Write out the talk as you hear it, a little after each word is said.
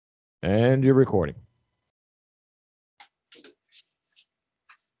And you're recording.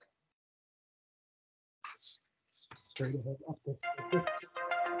 Straight ahead up the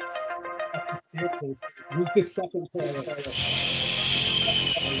staircase. Who's the second caller?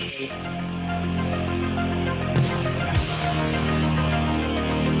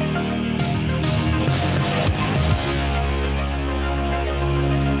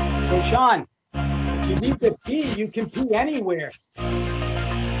 Hey, Sean, if you need to pee, you can pee anywhere.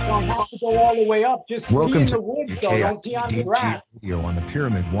 You don't have to go all the way up. Just pee in the woods, though. Don't pee on the grass. Radio on the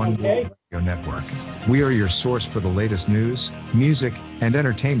Pyramid One Okay. Radio Network. We are your source for the latest news, music, and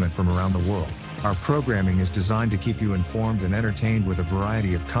entertainment from around the world. Our programming is designed to keep you informed and entertained with a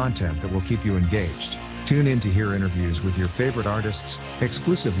variety of content that will keep you engaged. Tune in to hear interviews with your favorite artists,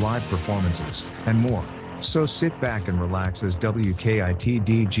 exclusive live performances, and more. So sit back and relax as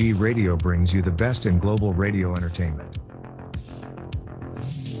WKIT-DG Radio brings you the best in global radio entertainment.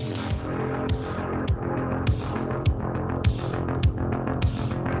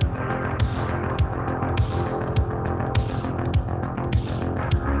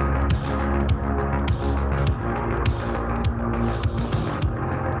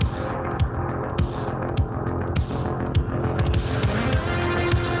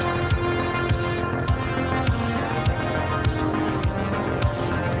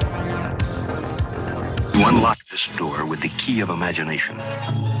 You unlock this door with the key of imagination.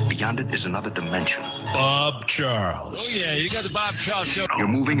 Beyond it is another dimension. Bob Charles. Oh, yeah, you got the Bob Charles show. You're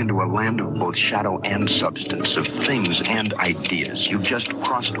moving into a land of both shadow and substance, of things and ideas. You've just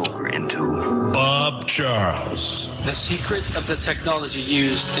crossed over into Bob Charles. The secret of the technology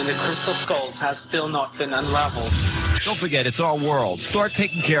used in the crystal skulls has still not been unraveled. Don't forget, it's our world. Start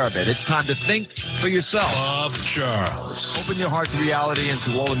taking care of it. It's time to think for yourself. Bob Charles. Open your heart to reality and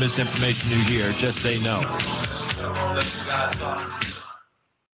to all the misinformation you hear. Just say no.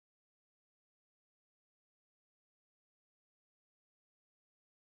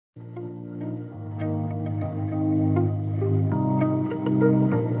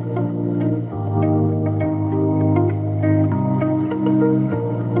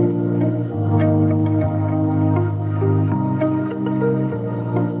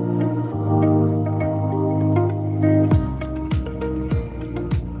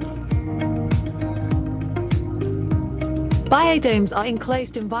 Biodomes are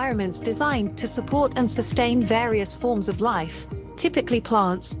enclosed environments designed to support and sustain various forms of life, typically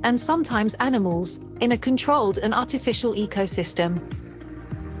plants and sometimes animals, in a controlled and artificial ecosystem.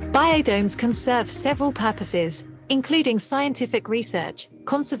 Biodomes can serve several purposes, including scientific research,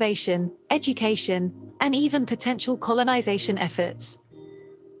 conservation, education, and even potential colonization efforts.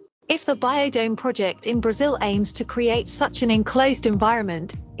 If the Biodome project in Brazil aims to create such an enclosed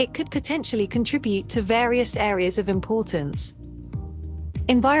environment, it could potentially contribute to various areas of importance.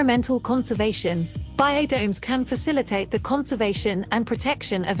 Environmental conservation. Biodomes can facilitate the conservation and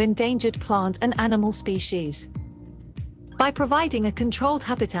protection of endangered plant and animal species. By providing a controlled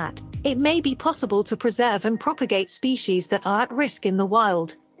habitat, it may be possible to preserve and propagate species that are at risk in the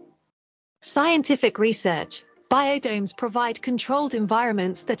wild. Scientific research. Biodomes provide controlled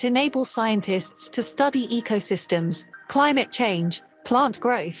environments that enable scientists to study ecosystems, climate change, plant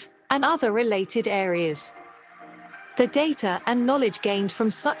growth, and other related areas. The data and knowledge gained from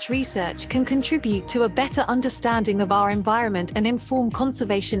such research can contribute to a better understanding of our environment and inform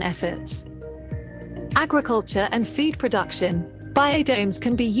conservation efforts. Agriculture and food production. Biodomes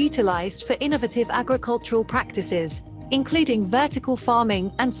can be utilized for innovative agricultural practices, including vertical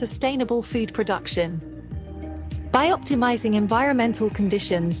farming and sustainable food production. By optimizing environmental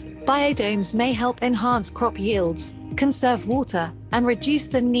conditions, biodomes may help enhance crop yields, conserve water, and reduce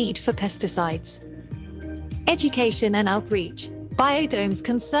the need for pesticides. Education and outreach. Biodomes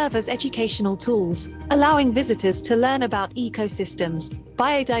can serve as educational tools, allowing visitors to learn about ecosystems,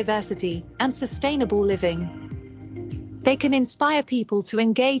 biodiversity, and sustainable living. They can inspire people to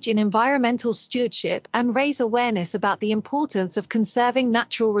engage in environmental stewardship and raise awareness about the importance of conserving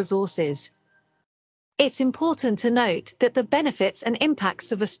natural resources. It's important to note that the benefits and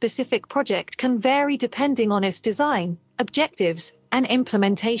impacts of a specific project can vary depending on its design, objectives, and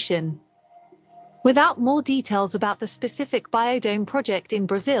implementation. Without more details about the specific Biodome project in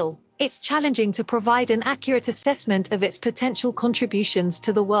Brazil, it's challenging to provide an accurate assessment of its potential contributions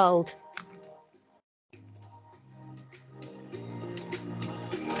to the world.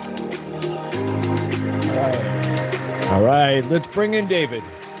 All right, let's bring in David.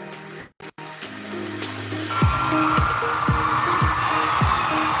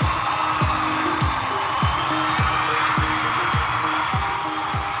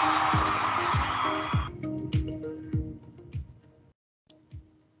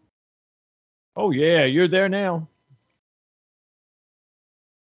 Oh yeah, you're there now.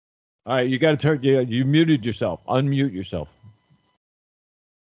 All right, you got to turn. You muted yourself. Unmute yourself.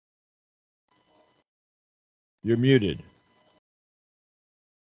 You're muted.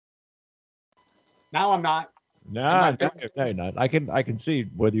 Now I'm not. Nah, no, you're not. I can see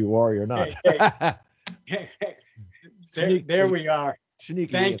whether you are or not. There we are.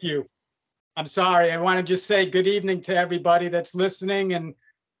 Sneaky. Thank you. I'm sorry. I want to just say good evening to everybody that's listening, and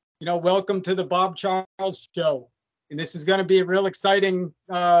welcome to the Bob Charles Show. And this is going to be a real exciting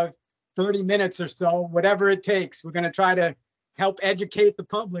 30 minutes or so, whatever it takes. We're going to try to help educate the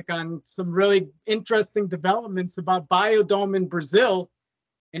public on some really interesting developments about Biodome in Brazil.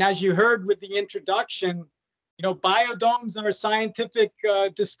 And as you heard with the introduction, biodomes are scientific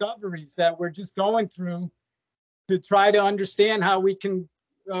discoveries that we're just going through to try to understand how we can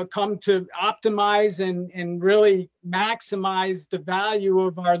come to optimize and really maximize the value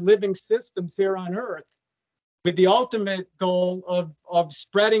of our living systems here on Earth, with the ultimate goal of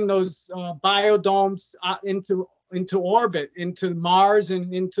spreading those biodomes into orbit, into Mars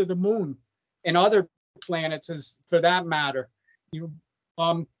and into the Moon and other planets, as for that matter.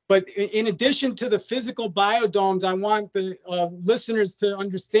 But in addition to the physical biodomes, I want the listeners to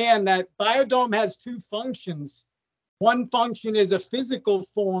understand that biodome has two functions. One function is a physical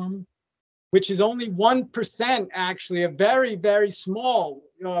form, which is only 1%, actually, a very, very small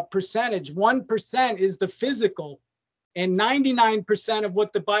percentage. 1% is the physical, and 99% of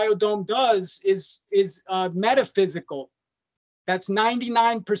what the biodome does is metaphysical. That's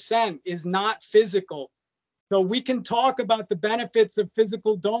 99% is not physical. So we can talk about the benefits of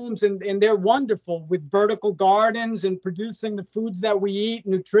physical domes, and they're wonderful, with vertical gardens and producing the foods that we eat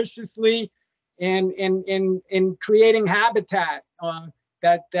nutritiously, and creating habitat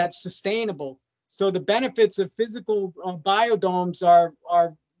that's sustainable. So the benefits of physical biodomes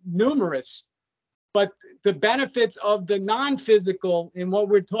are numerous, but the benefits of the non-physical, and what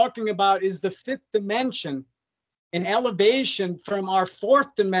we're talking about, is the fifth dimension, an elevation from our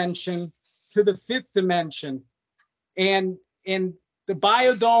fourth dimension to the fifth dimension. And the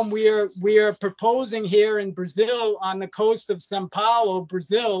biodome we are proposing here in Brazil, on the coast of São Paulo,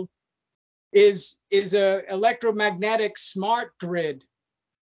 Brazil, is a electromagnetic smart grid,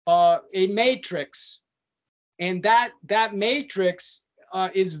 a matrix. And that matrix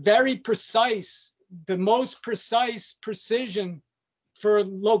is very precise, the most precise precision for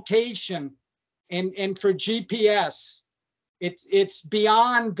location and for GPS. It's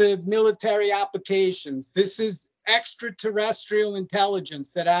beyond the military applications. This is extraterrestrial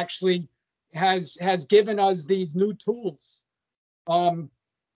intelligence that actually has given us these new tools.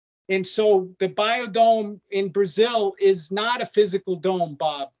 And so the biodome in Brazil is not a physical dome,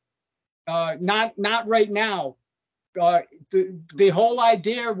 Bob. Not right now. The whole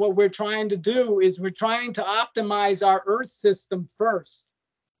idea, what we're trying to do is we're trying to optimize our Earth system first.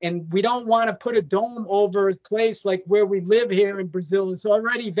 And we don't want to put a dome over a place like where we live here in Brazil. It's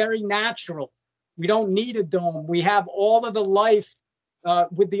already very natural. We don't need a dome. We have all of the life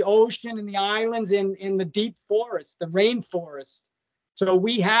with the ocean and the islands in the deep forest, the rainforest. So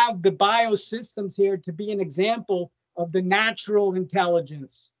we have the biosystems here to be an example of the natural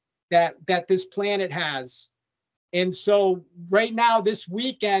intelligence that this planet has. And so right now, this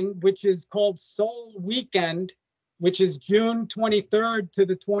weekend, which is called Soul Weekend, which is June 23rd to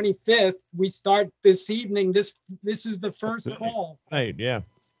the 25th. We start this evening. This is the first call. Right, yeah.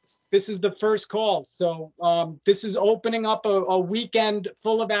 This is the first call. So this is opening up a weekend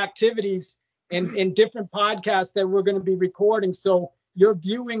full of activities and different podcasts that we're going to be recording. So your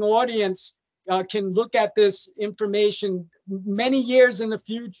viewing audience can look at this information many years in the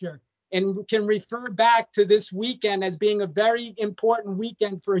future and can refer back to this weekend as being a very important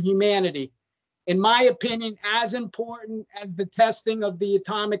weekend for humanity. In my opinion, as important as the testing of the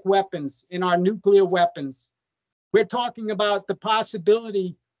atomic weapons in our nuclear weapons. We're talking about the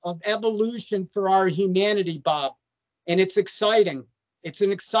possibility of evolution for our humanity, Bob. And it's exciting. It's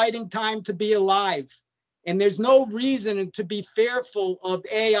an exciting time to be alive. And there's no reason to be fearful of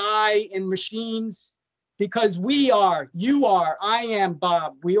AI and machines, because we are, you are, I am,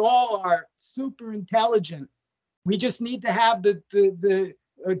 Bob. We all are super intelligent. We just need to have the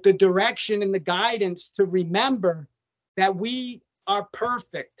direction and the guidance to remember that we are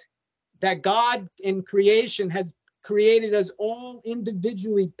perfect, that God in creation has created us all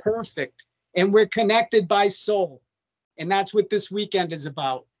individually perfect, and we're connected by soul. And that's what this weekend is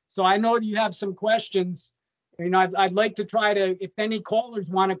about. So I know you have some questions. I'd like to try to, if any callers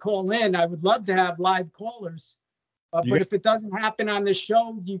want to call in, I would love to have live callers. But if it doesn't happen on the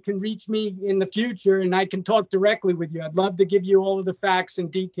show, you can reach me in the future and I can talk directly with you. I'd love to give you all of the facts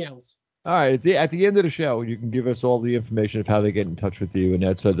and details. All right. At the end of the show, you can give us all the information of how they get in touch with you, and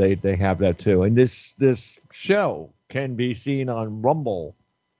that so they have that too. And this show can be seen on Rumble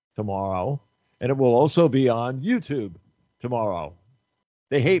tomorrow, and it will also be on YouTube tomorrow.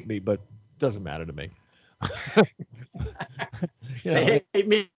 They hate me, but doesn't matter to me. They hate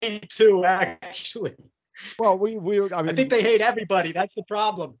me too, actually. Well, I think they hate everybody. That's the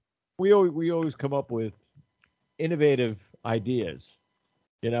problem. We always come up with innovative ideas.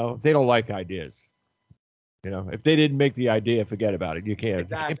 They don't like ideas. If they didn't make the idea, forget about it. You can't.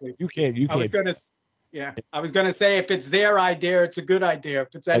 Exactly. You can't. I was gonna say, if it's their idea, it's a good idea.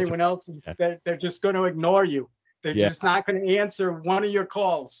 If it's anyone else's, they're just going to ignore you. They're just not going to answer one of your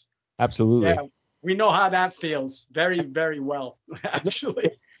calls. Absolutely. Yeah, we know how that feels very, very well, actually.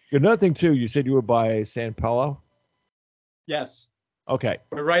 Another thing too, you said you were by San Paulo? Yes. Okay.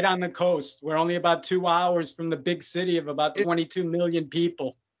 We're right on the coast. We're only about 2 hours from the big city of about 22 million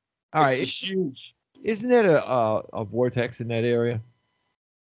people. All right. It's huge. Isn't there a vortex in that area?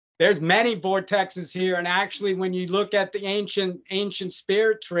 There's many vortexes here, and actually, when you look at the ancient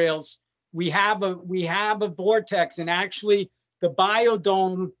spirit trails, we have a vortex, and actually, the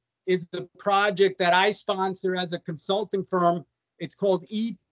Biodome is the project that I sponsor as a consulting firm. It's called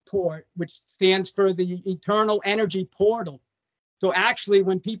EPORT, which stands for the Eternal Energy Portal. So actually,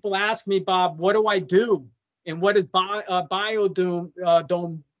 when people ask me, Bob, what do I do, and what is Biodome?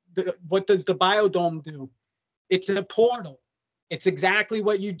 What does the Biodome do? It's a portal. It's exactly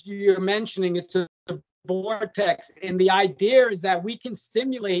what you're mentioning. It's a vortex. And the idea is that we can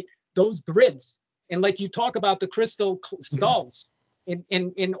stimulate those grids. And like you talk about the crystal skulls,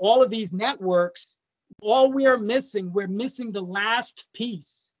 in all of these networks, all we're missing the last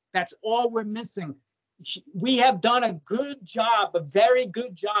piece. That's all we're missing. We have done a good job, a very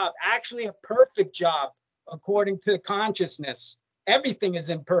good job, actually a perfect job, according to consciousness. Everything is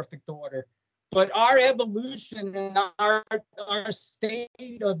in perfect order. But our evolution and our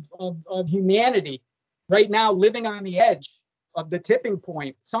state of humanity right now, living on the edge of the tipping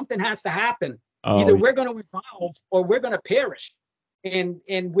point, something has to happen. Either we're going to evolve or we're going to perish. And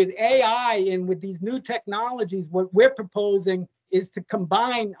with AI and with these new technologies, what we're proposing is to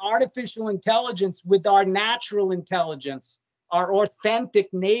combine artificial intelligence with our natural intelligence, our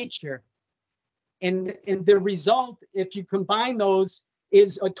authentic nature. And the result, if you combine those,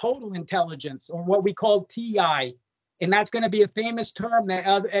 is a total intelligence, or what we call TI. And that's going to be a famous term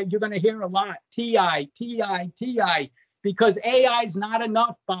that you're going to hear a lot, TI, because AI is not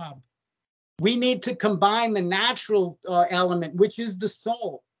enough, Bob. We need to combine the natural element, which is the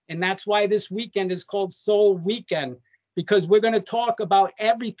soul. And that's why this weekend is called Soul Weekend, because we're going to talk about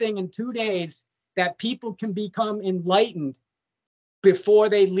everything in 2 days that people can become enlightened before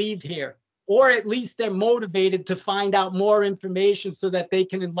they leave here. Or at least they're motivated to find out more information so that they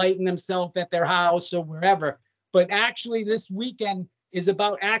can enlighten themselves at their house or wherever. But actually, this weekend is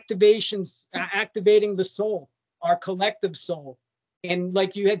about activating the soul, our collective soul. And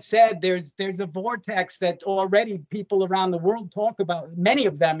like you had said, there's a vortex that already people around the world talk about, many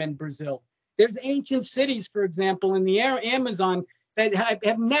of them in Brazil. There's ancient cities, for example, in the Amazon that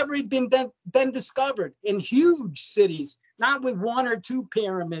have never been discovered, in huge cities, not with 1 or 2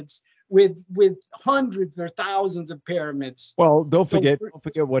 pyramids, with hundreds or thousands of pyramids. Well, don't forget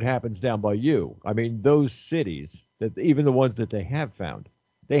what happens down by you. I mean, those cities, that even the ones that they have found,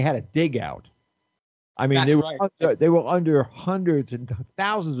 they had to dig out. I mean, they were under hundreds and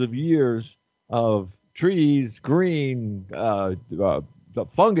thousands of years of trees, green,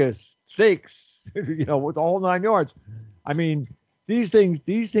 fungus, snakes, with the whole 9 yards. I mean, these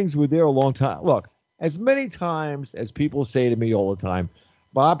things were there a long time. Look, as many times as people say to me all the time,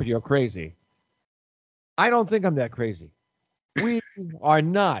 Bob, you're crazy. I don't think I'm that crazy. We are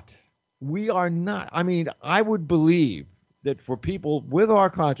not. We are not. I mean, I would believe that for people with our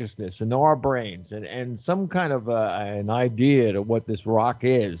consciousness and our brains and some kind of an idea to what this rock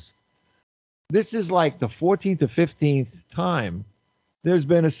is, this is like the 14th or 15th time there's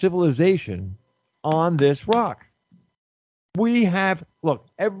been a civilization on this rock. We have, look,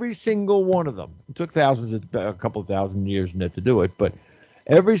 every single one of them. It took a couple of thousand years to do it, but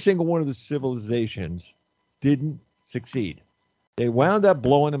every single one of the civilizations didn't succeed. They wound up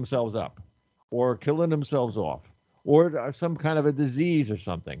blowing themselves up or killing themselves off, or some kind of a disease or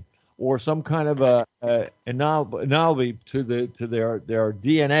something, or some kind of a anomaly to their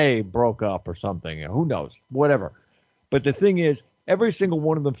DNA broke up or something. Who knows? Whatever. But the thing is, every single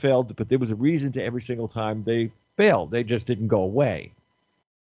one of them failed, but there was a reason to every single time they failed. They just didn't go away.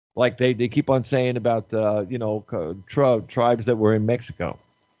 Like they keep on saying about tribes that were in Mexico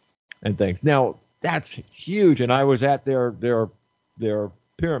and things. Now that's huge, and I was at their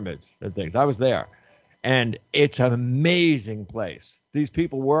pyramids and things. I was there, and it's an amazing place. These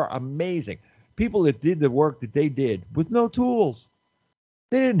people were amazing. People that did the work that they did with no tools.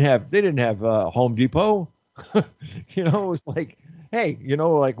 They didn't have Home Depot. You know, it was like, hey, you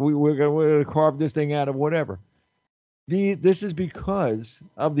know, like we're gonna carve this thing out of whatever. This is because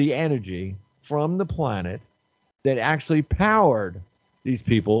of the energy from the planet that actually empowered these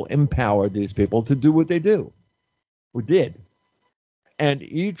people to do what they do. We did. And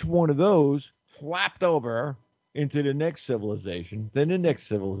each one of those flapped over into the next civilization, then the next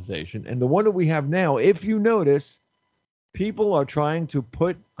civilization. And the one that we have now, if you notice, people are trying to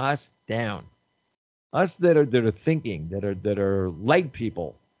put us down. Us that are thinking, that are light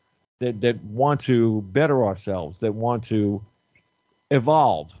people, that want to better ourselves, that want to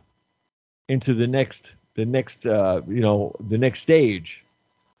evolve into the next the next stage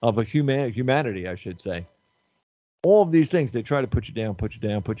of a humanity, I should say. All of these things, they try to put you down, put you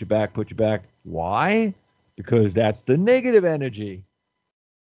down, put you back, put you back. Why? Because that's the negative energy.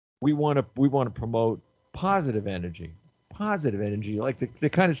 We want to promote positive energy. Positive energy, like the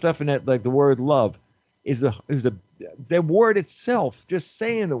kind of stuff in that, like the word love, is the word itself. Just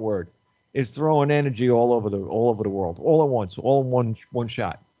saying the word is throwing energy all over the world, all at once, all in one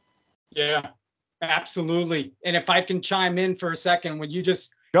shot. Yeah, absolutely. And if I can chime in for a second, when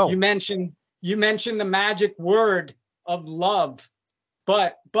Go. you mentioned the magic word of love,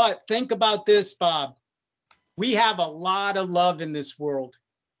 but think about this, Bob. We have a lot of love in this world.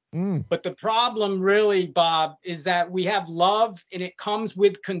 But the problem really, Bob, is that we have love and it comes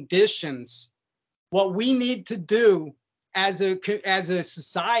with conditions. What we need to do as a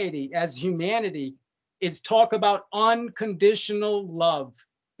society, as humanity, is talk about unconditional love.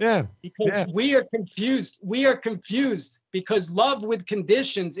 Yeah. Because we are confused. We are confused because love with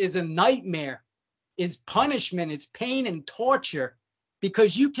conditions is a nightmare, is punishment, it's pain and torture,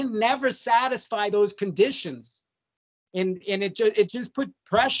 because you can never satisfy those conditions. And it just put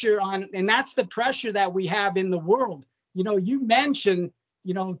pressure on, and that's the pressure that we have in the world. You know, you mentioned,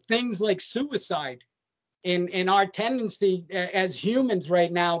 you know, things like suicide and our tendency as humans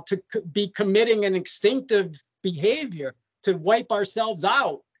right now to be committing an instinctive behavior to wipe ourselves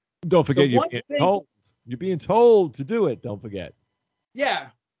out. Don't forget, you're being told to do it. Don't forget. Yeah.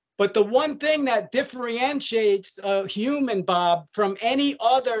 But the one thing that differentiates a human, Bob, from any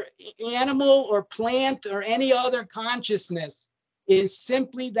other animal or plant or any other consciousness is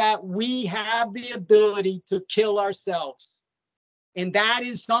simply that we have the ability to kill ourselves. And that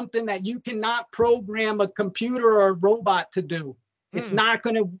is something that you cannot program a computer or a robot to do. It's not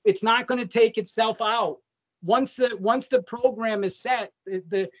going to take itself out. Once the program is set,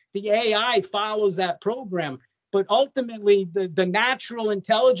 the AI follows that program. But ultimately, the natural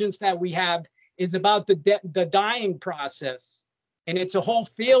intelligence that we have is about the dying process. And it's a whole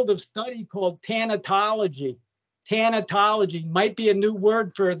field of study called thanatology. Thanatology might be a new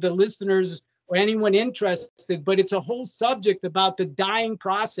word for the listeners or anyone interested, but it's a whole subject about the dying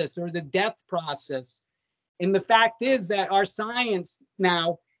process or the death process. And the fact is that our science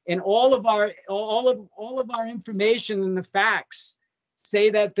now and all of our information and the facts say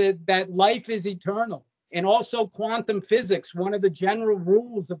that life is eternal. And also quantum physics, one of the general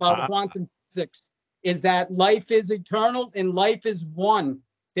rules about quantum physics is that life is eternal and life is one.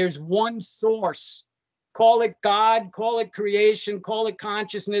 There's one source. Call it God, call it creation, call it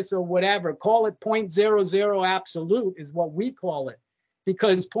consciousness or whatever. Call it 0.00 absolute is what we call it.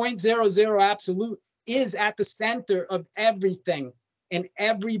 Because 0.00 absolute is at the center of everything and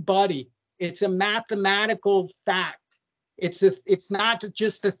everybody. It's a mathematical fact. It's not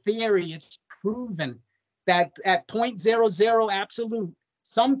just a theory, it's proven. That at 0.00 absolute,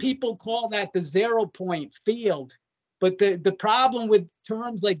 some people call that the 0 point field. But the problem with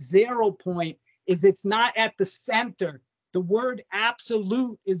terms like 0 point is it's not at the center. The word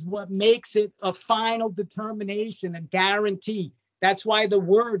absolute is what makes it a final determination, a guarantee. That's why the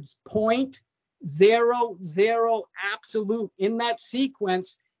words 0.00 absolute in that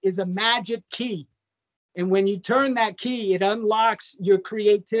sequence is a magic key. And when you turn that key, it unlocks your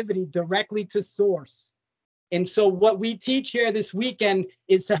creativity directly to source. And so what we teach here this weekend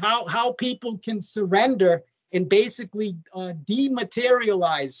is to how people can surrender and basically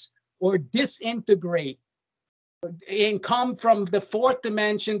dematerialize or disintegrate and come from the fourth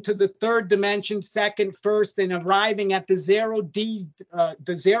dimension to the third dimension, second, first, and arriving at the 0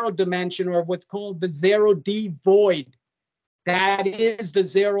 dimension, or what's called the 0D void. That is the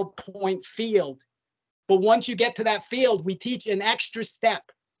 0 point field. But once you get to that field, we teach an extra step.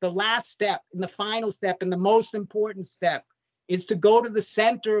 The last step and the final step and the most important step is to go to the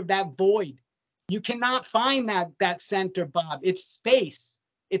center of that void. You cannot find that center, Bob. It's space.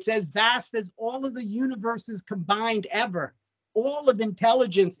 It's as vast as all of the universes combined ever. All of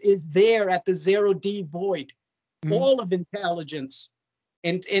intelligence is there at the 0D void. All of intelligence.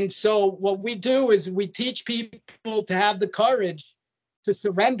 And so what we do is we teach people to have the courage to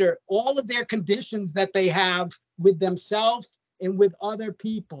surrender all of their conditions that they have with themselves and with other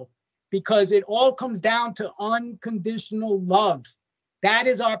people, because it all comes down to unconditional love. That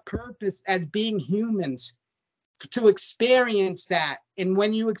is our purpose as being humans, to experience that. And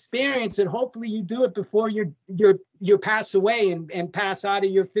when you experience it, hopefully you do it before you pass away and pass out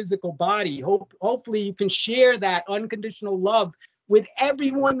of your physical body. Hopefully you can share that unconditional love with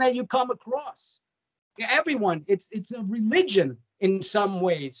everyone that you come across. Everyone. It's a religion in some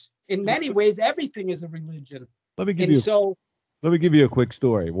ways. In many ways, everything is a religion. Let me give you a quick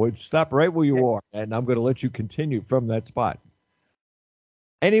story. Well, stop right where you are, and I'm going to let you continue from that spot.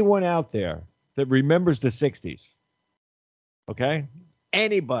 Anyone out there that remembers the 60s, okay?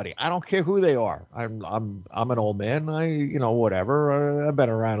 Anybody, I don't care who they are. I'm an old man. Whatever. I've been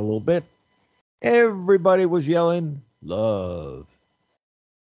around a little bit. Everybody was yelling love.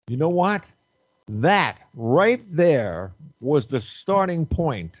 You know what? That right there was the starting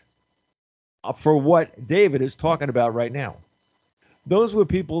point for what David is talking about right now. Those were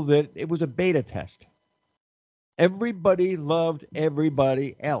people that it was a beta test. Everybody loved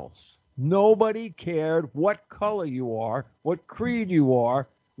everybody else. Nobody cared what color you are, what creed you are,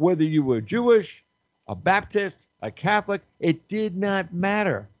 whether you were Jewish, a Baptist, a Catholic. It did not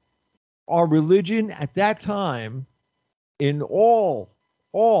matter. Our religion at that time, in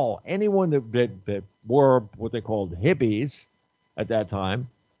anyone that were what they called hippies at that time,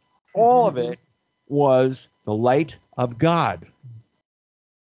 all of it was the light of God.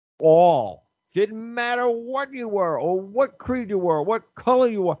 All. Didn't matter what you were or what creed you were, what color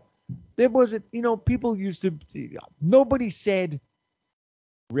you were. There wasn't, people used to, nobody said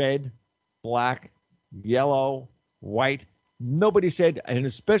red, black, yellow, white. Nobody said, and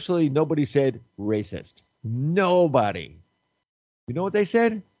especially nobody said racist. Nobody. You know what they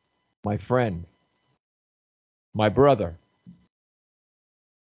said? My friend, my brother,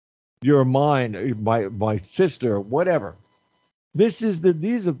 you're mine, my sister, whatever. These are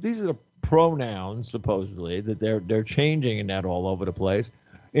the pronouns supposedly that they're changing in that all over the place.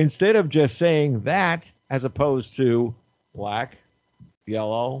 Instead of just saying that, as opposed to black,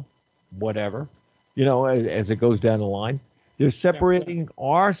 yellow, whatever, as it goes down the line, they're separating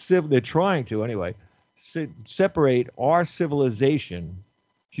they're trying to anyway, separate our civilization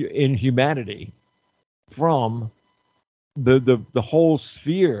in humanity from the whole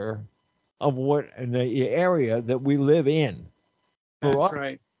sphere of what in the area that we live in. That's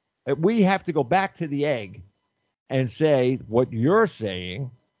right. We have to go back to the egg and say what you're saying.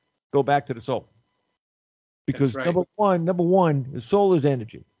 Go back to the soul, because right. number one, the soul is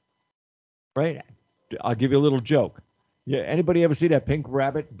energy, right? I'll give you a little joke. Yeah, anybody ever see that pink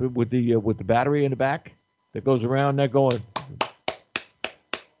rabbit with the battery in the back that goes around that going,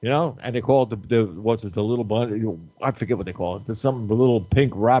 and they call it the little bun? I forget what they call it. There's something, the little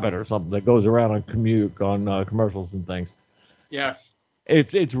pink rabbit or something that goes around on commercials and things. Yes,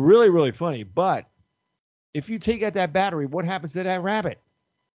 it's really, really funny. But if you take out that battery, what happens to that rabbit?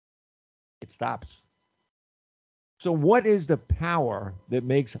 It stops. So what is the power that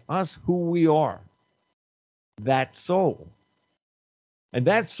makes us who we are? That soul. And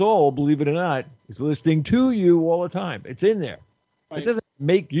that soul, believe it or not, is listening to you all the time. It's in there. Right. It doesn't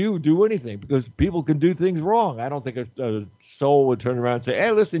make you do anything, because people can do things wrong. I don't think a soul would turn around and say, hey,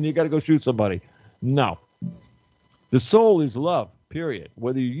 listen, you got to go shoot somebody. No. The soul is love, period.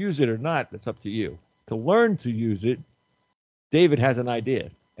 Whether you use it or not, that's up to you. To learn to use it, David has an idea.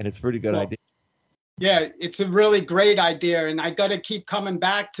 And it's a pretty good idea. Yeah, it's a really great idea. And I got to keep coming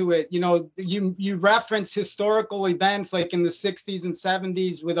back to it. You reference historical events like in the 60s and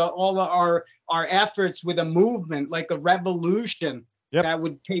 70s with all of our efforts with a movement, like a revolution that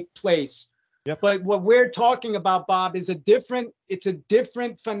would take place. Yep. But what we're talking about, Bob, is a different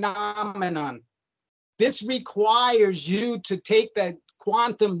phenomenon. This requires you to take that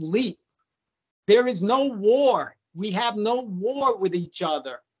quantum leap. There is no war. We have no war with each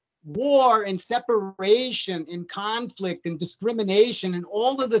other. War and separation and conflict and discrimination and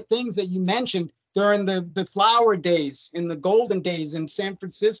all of the things that you mentioned during the flower days and the golden days in San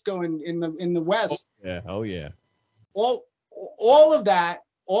Francisco and in the West. Oh yeah. All of that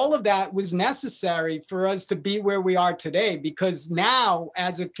was necessary for us to be where we are today, because now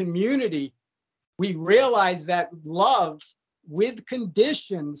as a community, we realize that love with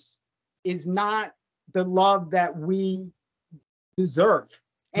conditions is not the love that we deserve.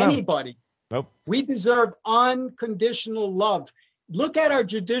 Anybody. Nope. We deserve unconditional love. look at our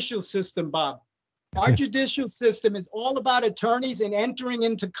judicial system, Bob. Our judicial system is all about attorneys and entering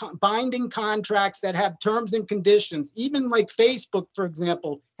into binding contracts that have terms and conditions. Even like Facebook, for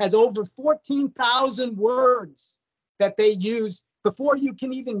example, has over 14,000 words that they use before you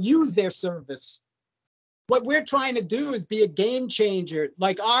can even use their service. What we're trying to do is be a game changer.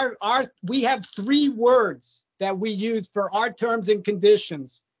 Like we have 3 words that we use for our terms and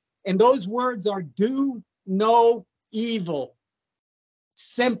conditions. And those words are do no evil.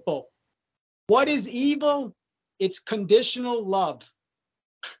 Simple. What is evil? It's conditional love.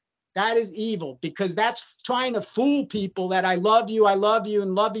 That is evil, because that's trying to fool people that I love you,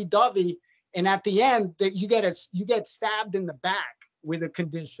 and lovey-dovey. And at the end, that you get stabbed in the back with a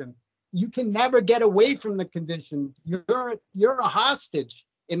condition. You can never get away from the condition. You're a hostage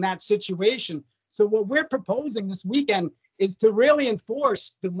in that situation. So what we're proposing this weekend is to really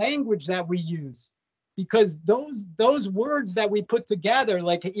enforce the language that we use. Because those words that we put together,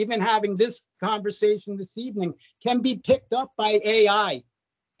 like even having this conversation this evening, can be picked up by AI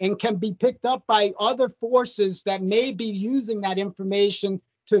and can be picked up by other forces that may be using that information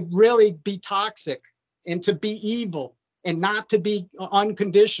to really be toxic and to be evil and not to be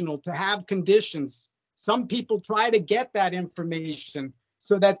unconditional, to have conditions. Some people try to get that information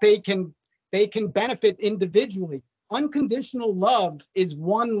so that they can benefit individually. Unconditional love is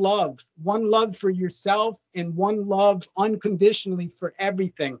one love for yourself and one love unconditionally for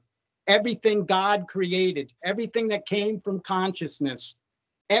everything God created, everything that came from consciousness,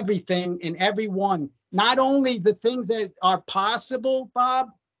 everything and everyone, not only the things that are possible, Bob,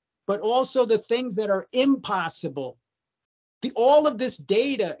 but also the things that are impossible. All of this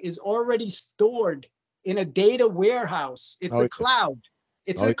data is already stored in a data warehouse. It's a cloud.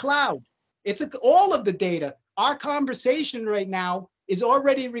 It's a cloud. All of the data. Our conversation right now is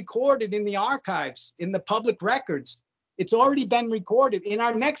already recorded in the archives, in the public records. It's already been recorded in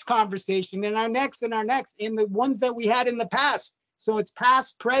our next conversation, in our next, in the ones that we had in the past. So it's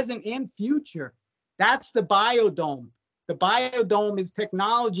past, present, and future. That's the biodome. The biodome is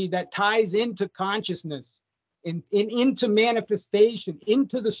technology that ties into consciousness, into manifestation,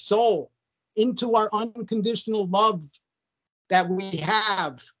 into the soul, into our unconditional love that we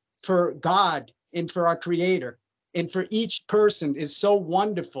have for God and for our Creator, and for each person is so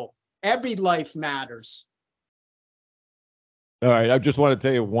wonderful. Every life matters. All right, I just want to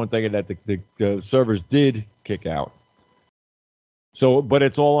tell you one thing, that the servers did kick out. So, but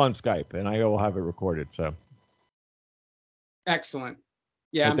it's all on Skype, and I will have it recorded. So, excellent.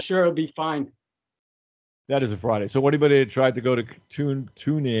 Yeah, I'm sure it'll be fine. That is a Friday. So, anybody that tried to go to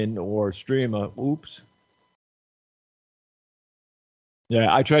tune in or stream oops.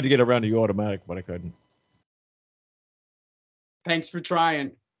 Yeah, I tried to get around the automatic, but I couldn't. Thanks for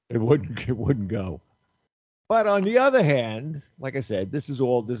trying. It wouldn't go. But on the other hand, like I said, this is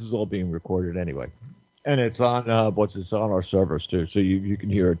all being recorded anyway, and it's on on our servers too, so you can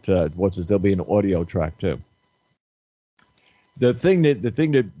hear it. There'll be an audio track too. The thing that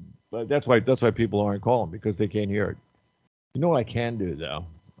that's why people aren't calling, because they can't hear it. You know what I can do though?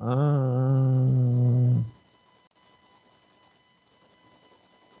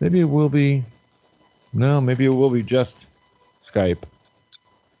 Maybe it will be just Skype.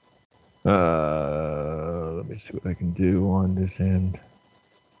 Let me see what I can do on this end.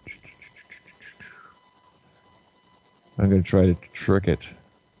 I'm going to try to trick it.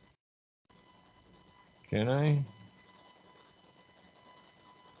 Can I?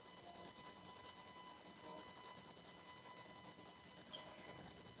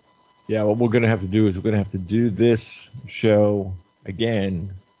 Yeah, what we're going to have to do is we're going to have to do this show again.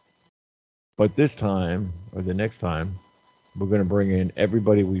 But this time, or the next time, we're going to bring in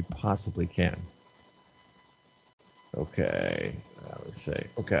everybody we possibly can. Okay, let's say,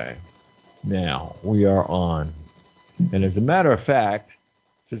 okay. Now, we are on. And as a matter of fact,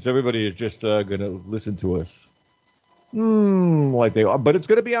 since everybody is just going to listen to us like they are, but it's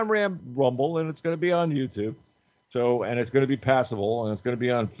going to be on Rumble, and it's going to be on YouTube. So, and it's going to be passable, and it's going to be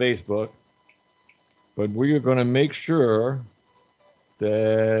on Facebook. But we are going to make sure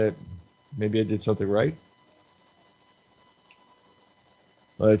that maybe I did something right.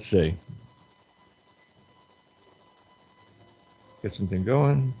 Let's see. Get something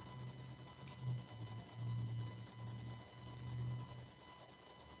going.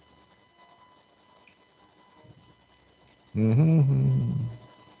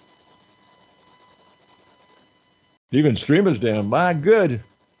 Even streamers down. My good.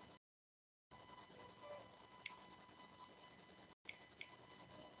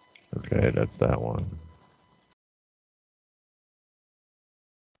 Okay, that's that one.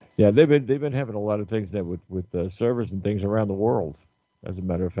 Yeah, they've been having a lot of things that with servers and things around the world. As a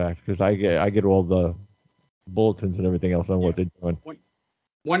matter of fact, because I get all the bulletins and everything else on what they're doing.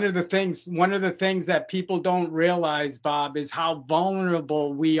 One of the things that people don't realize, Bob, is how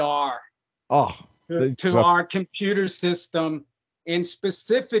vulnerable we are Oh, to our computer system, and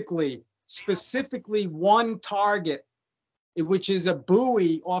specifically one target, which is a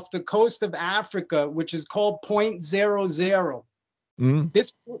buoy off the coast of Africa, which is called .00.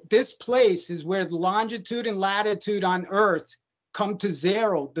 This place is where the longitude and latitude on Earth come to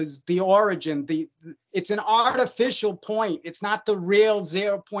zero. The origin, it's an artificial point. It's not the real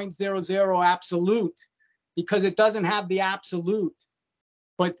 0.00 absolute, because it doesn't have the absolute.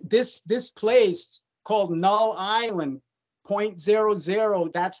 But this place called Null Island,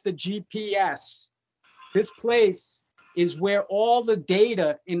 .00, that's the GPS. This place is where all the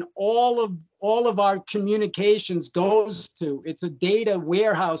data in all of our communications goes to. It's a data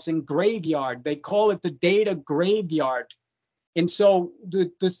warehouse and graveyard. They call it the data graveyard. And so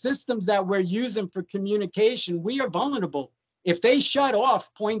the systems that we're using for communication, we are vulnerable. If they shut off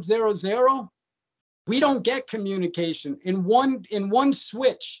 .00, we don't get communication. In one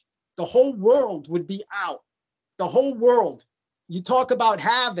switch, the whole world would be out. The whole world. You talk about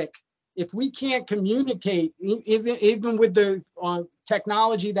havoc. If we can't communicate, even with the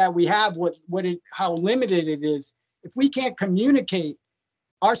technology that we have, how limited it is, if we can't communicate,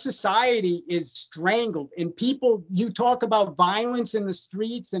 our society is strangled. And people, you talk about violence in the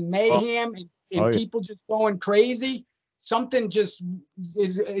streets and mayhem and people just going crazy. Something just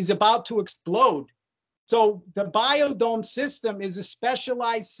is about to explode. So the biodome system is a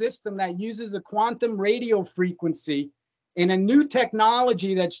specialized system that uses a quantum radio frequency in a new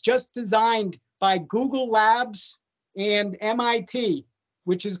technology that's just designed by Google Labs and MIT,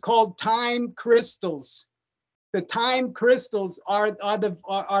 which is called time crystals. The time crystals are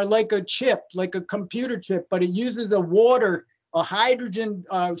like a chip, like a computer chip, but it uses a hydrogen,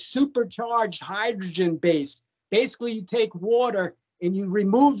 supercharged hydrogen base. Basically, you take water and you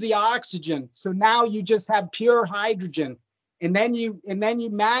remove the oxygen. So now you just have pure hydrogen. And then you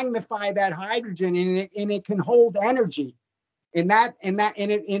magnify that hydrogen, and it can hold energy. And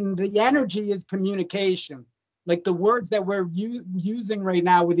the energy is communication. Like the words that we're using right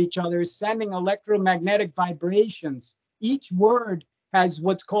now with each other is sending electromagnetic vibrations. Each word has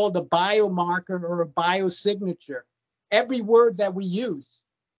what's called a biomarker or a biosignature. Every word that we use.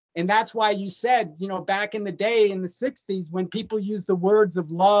 And that's why you said, back in the day in the 60s, when people used the words of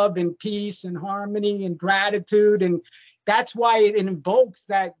love and peace and harmony and gratitude, and that's why it invokes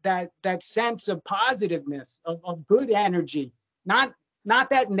that sense of positiveness, of good energy. Not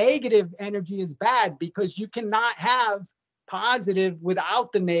that negative energy is bad, because you cannot have positive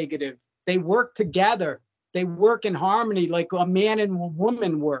without the negative. They work together. They work in harmony, like a man and a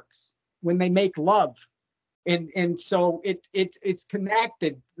woman works when they make love. And so it's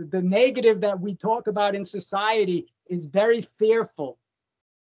connected. The negative that we talk about in society is very fearful.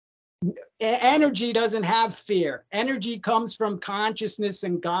 Energy doesn't have fear. Energy comes from consciousness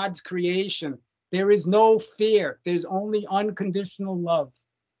and God's creation. There is no fear. There's only unconditional love.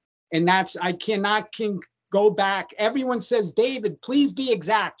 And I can go back. Everyone says, David, please be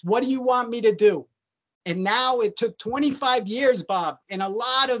exact. What do you want me to do? And now it took 25 years, Bob, and a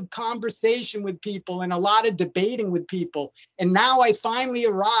lot of conversation with people and a lot of debating with people. And now I finally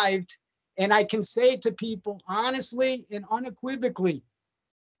arrived, and I can say to people honestly and unequivocally,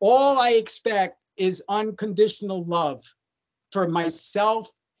 all I expect is unconditional love for myself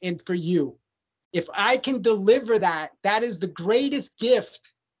and for you. If I can deliver that, that is the greatest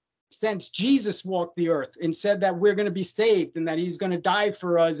gift since Jesus walked the earth and said that we're going to be saved and that he's going to die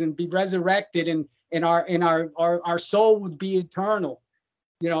for us and be resurrected, and our soul would be eternal.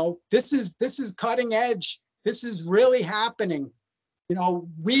 This is cutting edge. This is really happening.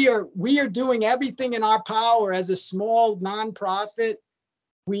 We are doing everything in our power as a small nonprofit.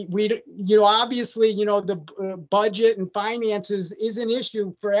 We obviously, the budget and finances is an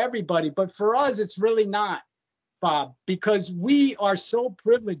issue for everybody, but for us, it's really not, Bob, because we are so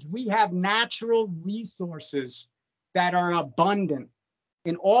privileged. We have natural resources that are abundant,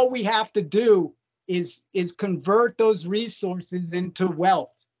 and all we have to do is convert those resources into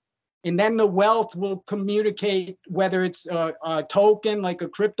wealth. And then the wealth will communicate, whether it's a token like a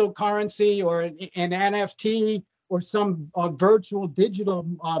cryptocurrency or an NFT or some virtual digital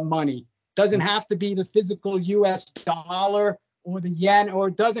money. Doesn't have to be the physical US dollar or the yen, or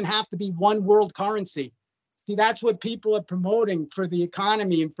it doesn't have to be one world currency. See, that's what people are promoting for the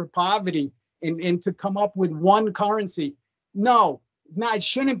economy and for poverty, and to come up with one currency. No, it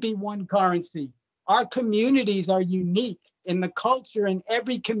shouldn't be one currency. Our communities are unique. and the culture in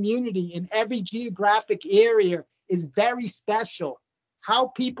every community, in every geographic area is very special. How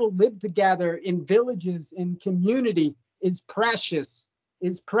people live together in villages, in community is precious,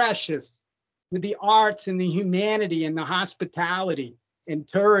 with the arts and the humanity and the hospitality and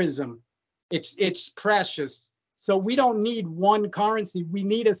tourism. It's precious. So we don't need one currency. We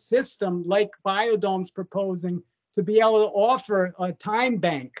need a system like Biodome's proposing to be able to offer a time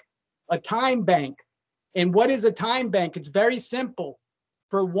bank. And what is a time bank? It's very simple.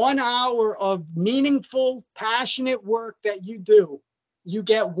 For 1 hour of meaningful, passionate work that you do, you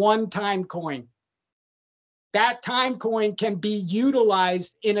get one time coin. That time coin can be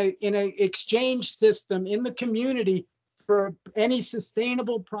utilized in a exchange system in the community for any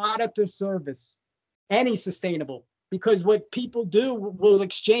sustainable product or service, any sustainable, because what people do will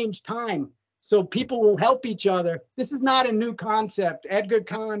exchange time. So people will help each other. This is not a new concept. Edgar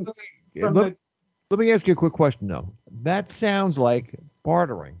Kahn. Let me ask you a quick question, though. That sounds like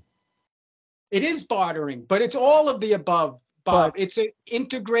bartering. It is bartering, but it's all of the above, Bob. It's an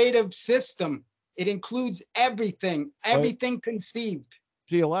integrative system. It includes everything conceived.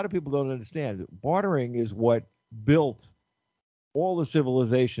 See, a lot of people don't understand. Bartering is what built all the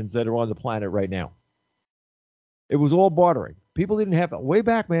civilizations that are on the planet right now. It was all bartering. People didn't have, way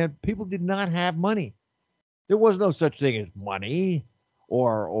back, man, people did not have money. There was no such thing as money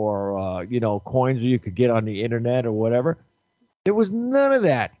or coins that you could get on the internet or whatever. There was none of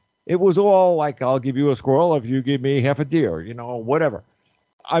that. It was all like, I'll give you a squirrel if you give me half a deer, whatever.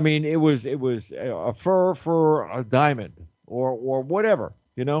 I mean, it was a fur for a diamond or whatever,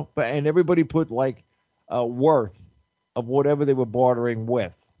 and everybody put like a worth of whatever they were bartering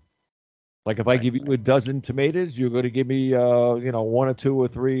with. Like if I give you a dozen tomatoes, you're going to give me, 1 or 2 or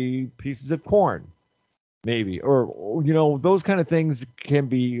 3 pieces of corn, maybe, or those kind of things can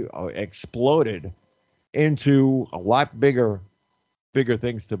be exploded into a lot bigger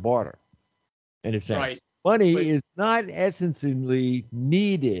things to barter. In a sense, right. Money is not essentially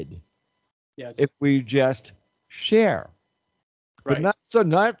needed. Yes. If we just share, right. But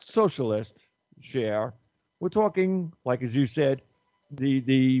not socialist share. We're talking, like as you said,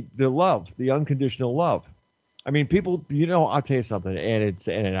 the love, the unconditional love. I mean, people, I'll tell you something,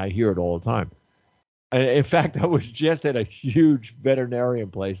 and I hear it all the time. In fact, I was just at a huge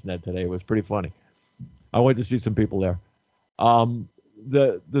veterinarian place today. It was pretty funny. I went to see some people there.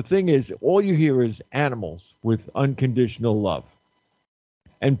 The thing is, all you hear is animals with unconditional love.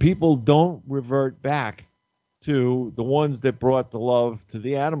 And people don't revert back to the ones that brought the love to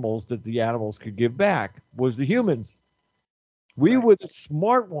the animals that the animals could give back, was the humans. We were the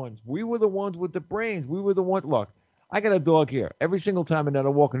smart ones. We were the ones with the brains. We were the ones. Look, I got a dog here. Every single time I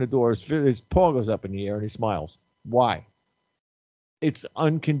walk in the door, his paw goes up in the air and he smiles. Why? It's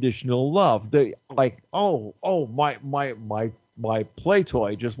unconditional love. They like, my play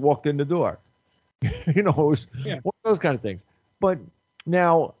toy just walked in the door. It was one of those kind of things. But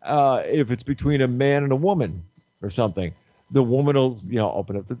now, if it's between a man and a woman or something, the woman will,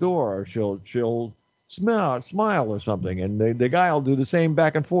 open up the door, or she'll smile or something, and the guy will do the same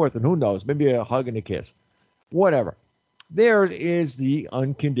back and forth, and who knows, maybe a hug and a kiss, whatever. There is the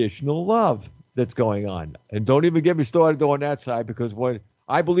unconditional love that's going on, and don't even get me started on that side, because when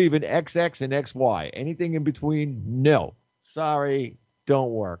I believe in XX and XY, anything in between, no, sorry,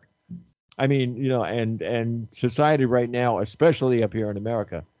 don't work. I mean, and society right now, especially up here in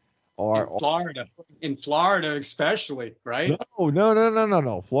America, in Florida especially, right?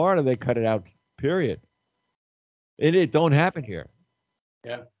 No. Florida, they cut it out. Period. It don't happen here.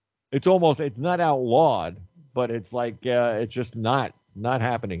 Yeah. It's not outlawed, but it's like it's just not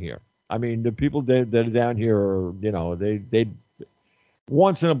happening here. I mean, the people that are down here are, they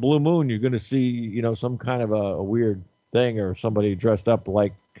once in a blue moon you're going to see, some kind of a weird thing or somebody dressed up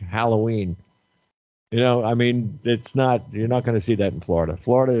like Halloween. I mean, you're not going to see that in Florida.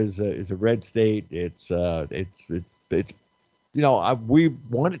 Florida is a red state. It's we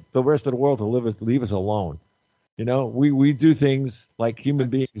want the rest of the world to leave us alone. We do things like human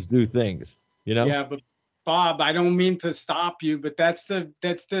beings do things, Yeah, but Bob, I don't mean to stop you, but that's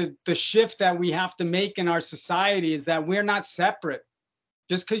the shift that we have to make in our society, is that we're not separate.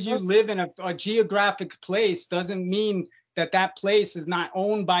 Just because you live in a geographic place doesn't mean that place is not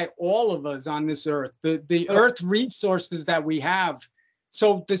owned by all of us on this earth. The earth resources that we have.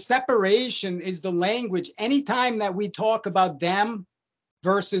 So the separation is the language. Anytime that we talk about them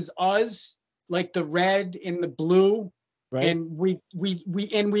versus us, like the red and the blue, right, and we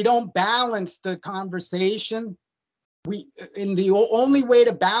don't balance the conversation. The only way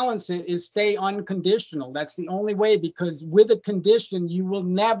to balance it is stay unconditional. That's the only way, because with a condition, you will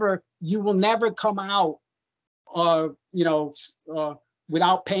never come out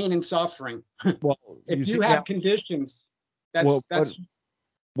without pain and suffering. Well, If see you have now, conditions, well, that's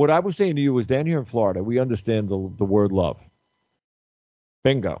what I was saying to you is down here in Florida, we understand the word love.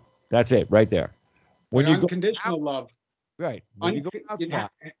 Bingo. That's it right there. When you go unconditional out, love. right, when you go outside,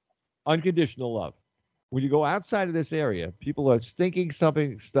 unconditional love. When you go outside of this area, people are stinking stuff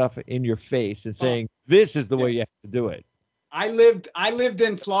in your face and saying, this is the way you have to do it. I lived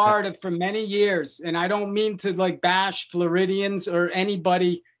in Florida for many years, and I don't mean to like bash Floridians or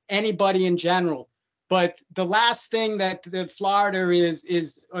anybody in general, but the last thing that the Florida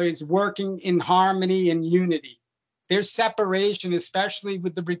is working in harmony and unity. There's separation, especially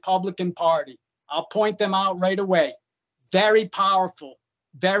with the Republican Party. I'll point them out right away. Very powerful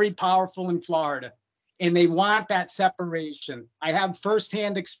in Florida, and they want that separation. I have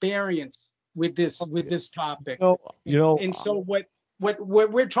firsthand experience with this topic. And so what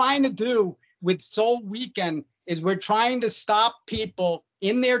we're trying to do with Soul Weekend is we're trying to stop people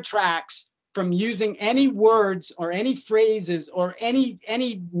in their tracks from using any words or any phrases or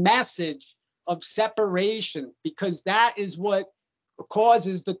any message of separation, because that is what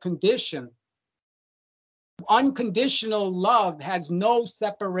causes the condition. Unconditional love has no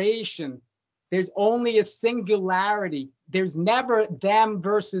separation. There's only a singularity. There's never them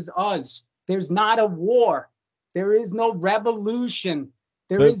versus us. There's not a war. There is no revolution.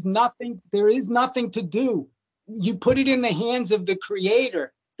 There is nothing to do. You put it in the hands of the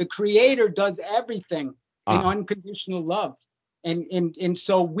Creator. The Creator does everything in unconditional love. And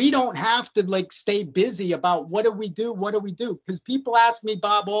so we don't have to like stay busy about what do we do? Because people ask me,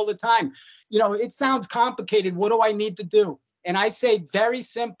 Bob, all the time, it sounds complicated. What do I need to do? And I say very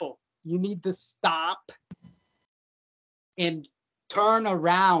simple. You need to stop and turn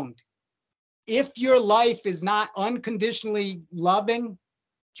around. If your life is not unconditionally loving,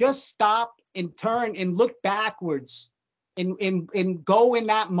 just stop and turn and look backwards and go in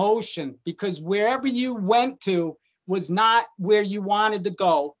that motion, because wherever you went to was not where you wanted to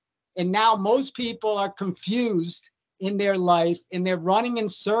go. And now most people are confused in their life and they're running in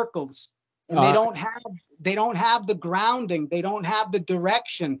circles, and they don't have the grounding. They don't have the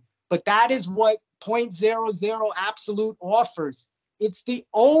direction. But that is what 0.00 absolute offers. It's the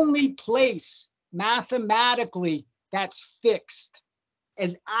only place mathematically that's fixed,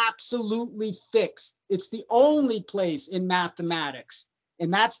 is absolutely fixed. It's the only place in mathematics.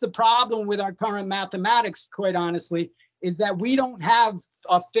 And that's the problem with our current mathematics, quite honestly, is that we don't have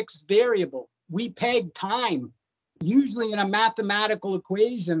a fixed variable. We peg time. Usually in a mathematical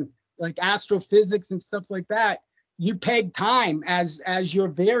equation, like astrophysics and stuff like that, you peg time as your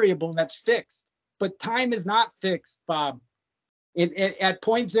variable that's fixed. But time is not fixed, Bob. At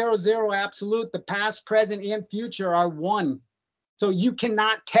 0.00 absolute, the past, present, and future are one. So you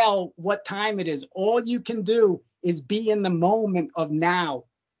cannot tell what time it is. All you can do is be in the moment of now,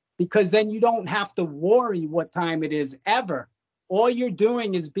 because then you don't have to worry what time it is ever. All you're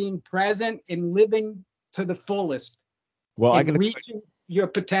doing is being present and living to the fullest. Well, and reaching your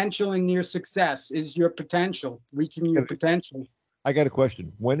potential, and your success is your potential, reaching your potential. I got a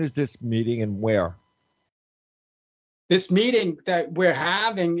question. When is this meeting and where? This meeting that we're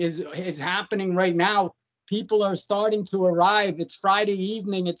having is happening right now. People are starting to arrive. It's Friday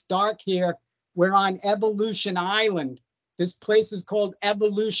evening. It's dark here. We're on Evolution Island. This place is called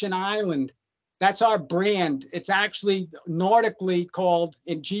Evolution Island. That's our brand. It's actually nautically called,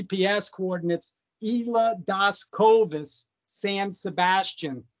 in GPS coordinates, Isla das Covas, San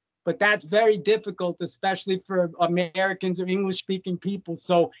Sebastian. But that's very difficult, especially for Americans or English-speaking people.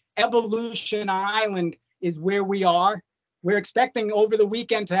 So Evolution Island is where we are. We're expecting over the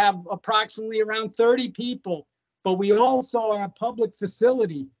weekend to have approximately around 30 people, but we also are a public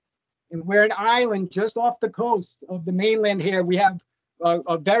facility, and we're an island just off the coast of the mainland here. We have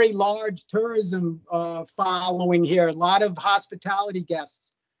a very large tourism following here, a lot of hospitality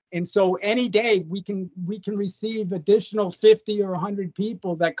guests. And so any day we can receive additional 50 or 100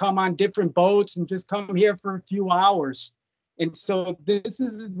 people that come on different boats and just come here for a few hours. And so this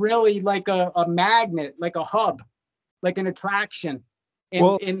is really like a magnet, like a hub, like an attraction.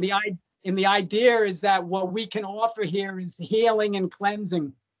 And, the idea is that what we can offer here is healing and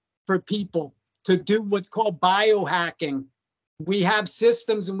cleansing for people to do what's called biohacking. We have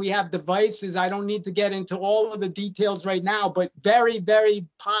systems and we have devices. I don't need to get into all of the details right now, but very, very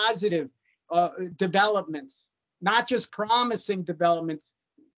positive developments, not just promising developments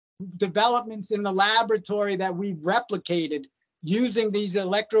in the laboratory that we've replicated using these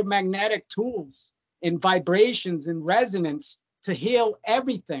electromagnetic tools and vibrations and resonance to heal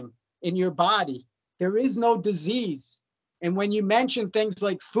everything in your body. There is no disease. And when you mention things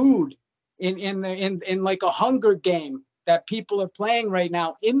like food in like a Hunger game that people are playing right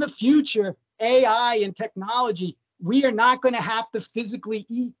now. In the future, AI and technology, we are not going to have to physically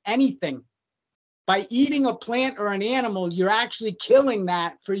eat anything. By eating a plant or an animal, you're actually killing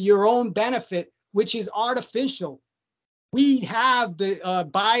that for your own benefit, which is artificial. We have the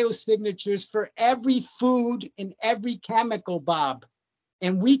biosignatures for every food and every chemical, Bob.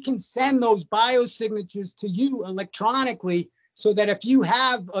 And we can send those biosignatures to you electronically so that if you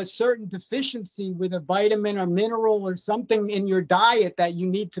have a certain deficiency with a vitamin or mineral or something in your diet that you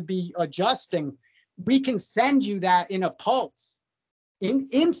need to be adjusting, we can send you that in a pulse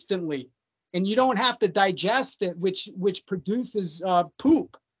instantly. And you don't have to digest it, which poduces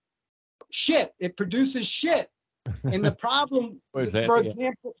poop. Shit, it produces shit. And the problem, for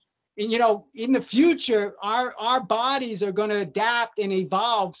example, you know, in the future, our bodies are going to adapt and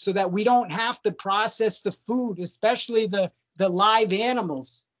evolve so that we don't have to process the food, especially the live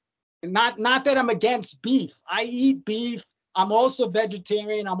animals. And not that I'm against beef. I eat beef. I'm also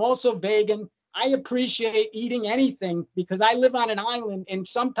vegetarian. I'm also vegan. I appreciate eating anything because I live on an island and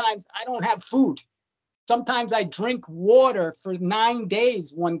sometimes I don't have food. Sometimes I drink water for 9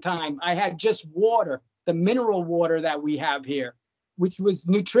 days. One time I had just water, the mineral water that we have here, which was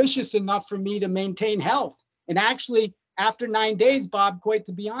nutritious enough for me to maintain health. And actually, after 9 days, Bob, quite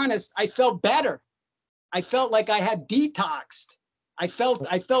to be honest, I felt better. I felt like I had detoxed. I felt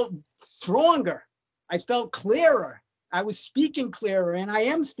stronger. I felt clearer. I was speaking clearer, and I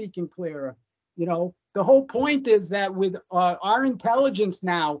am speaking clearer. You know, the whole point is that with our intelligence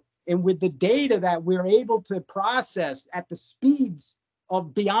now and with the data that we're able to process at the speeds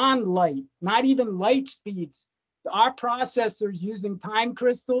of beyond light, not even light speeds, our processors using time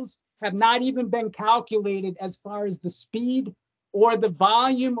crystals have not even been calculated as far as the speed or the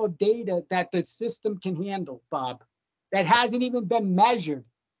volume of data that the system can handle, Bob. That hasn't even been measured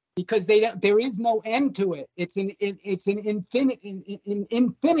because there is no end to it. It's an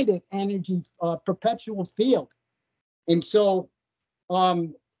infinite energy perpetual field. And so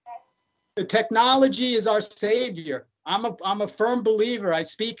the technology is our savior. I'm a firm believer. I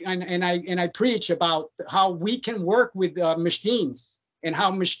speak and I preach about how we can work with machines and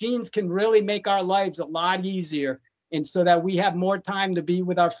how machines can really make our lives a lot easier. And so that we have more time to be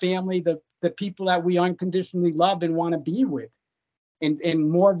with our family, the people that we unconditionally love and want to be with. And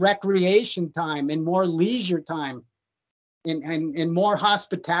more recreation time and more leisure time and more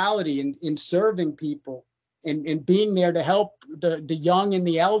hospitality and serving people and being there to help the young and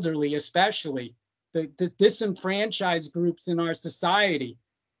the elderly, especially the disenfranchised groups in our society.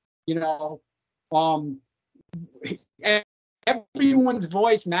 You know, everyone's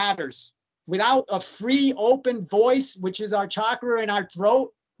voice matters. Without a free, open voice, which is our chakra in our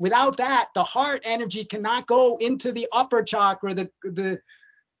throat, without that, the heart energy cannot go into the upper chakra, the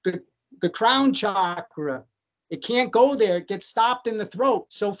crown chakra. It can't go there. It gets stopped in the throat.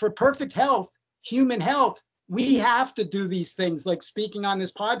 So for perfect health, human health, we have to do these things. Like speaking on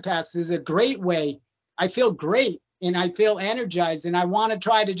this podcast is a great way. I feel great and I feel energized. And I want to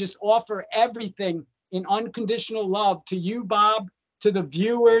try to just offer everything in unconditional love to you, Bob, to the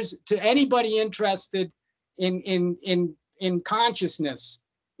viewers, to anybody interested in consciousness,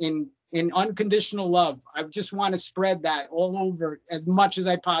 in unconditional love. I just want to spread that all over as much as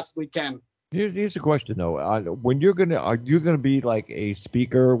I possibly can. Here's a question though. Are you gonna be like a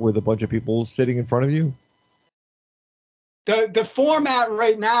speaker with a bunch of people sitting in front of you? The format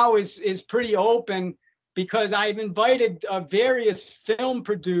right now is pretty open because I've invited various film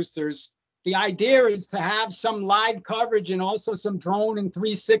producers. The idea is to have some live coverage and also some drone and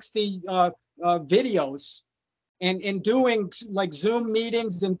 360 videos and doing like Zoom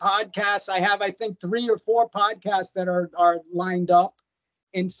meetings and podcasts. I have, I think, 3 or 4 podcasts that are lined up.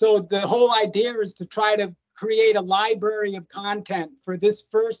 And so the whole idea is to try to create a library of content for this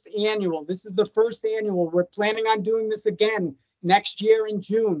first annual. This is the first annual. We're planning on doing this again next year in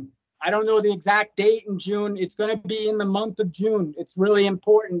June. I don't know the exact date in June. It's going to be in the month of June. It's really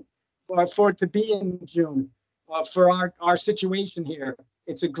important for it to be in June for our situation here.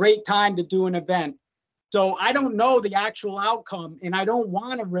 It's a great time to do an event. So I don't know the actual outcome, and I don't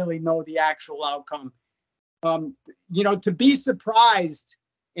want to really know the actual outcome. You know, to be surprised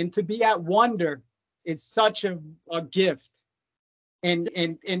and to be at wonder is such a gift. And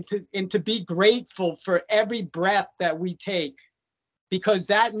to be grateful for every breath that we take, because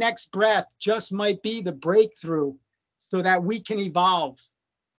that next breath just might be the breakthrough so that we can evolve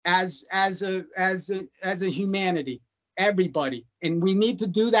as a humanity, everybody. And we need to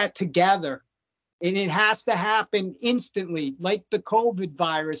do that together. And it has to happen instantly, like the COVID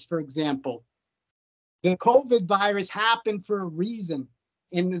virus, for example. The COVID virus happened for a reason.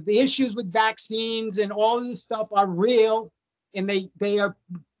 And the issues with vaccines and all of this stuff are real, and they are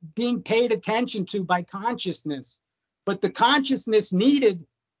being paid attention to by consciousness. But the consciousness needed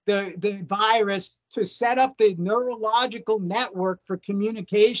the virus to set up the neurological network for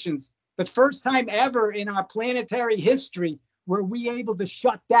communications. The first time ever in our planetary history were we able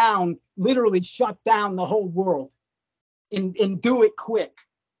to literally shut down the whole world and do it quick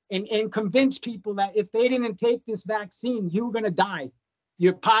and convince people that if they didn't take this vaccine, you were going to die.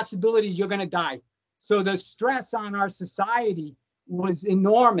 Your possibilities, you're going to die. So the stress on our society was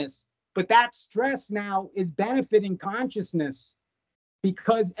enormous, but that stress now is benefiting consciousness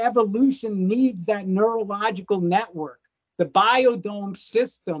because evolution needs that neurological network. The biodome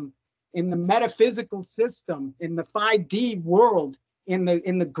system in the metaphysical system, in the 5D world, in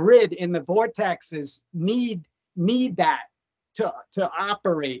the grid, in the vortexes, need that to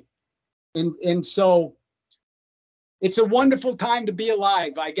operate. And so it's a wonderful time to be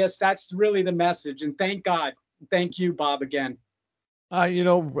alive. I guess that's really the message. And thank God. Thank you, Bob, again.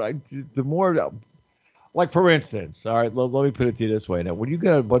 The more, like for instance, all right, let me put it to you this way. Now, when you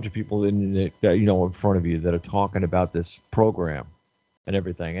got a bunch of people in front of you that are talking about this program and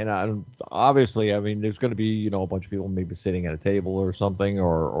everything, and obviously, I mean, there's going to be a bunch of people maybe sitting at a table or something,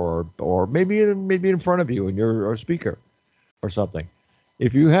 or maybe in front of you and you're a speaker or something.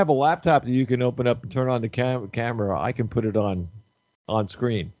 If you have a laptop that you can open up and turn on the camera, I can put it on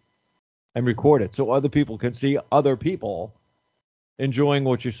screen and record it so other people can see other people enjoying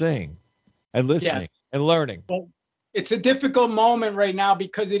what you're saying and listening and learning. Well, it's a difficult moment right now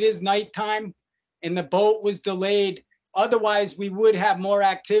because it is nighttime and the boat was delayed. Otherwise, we would have more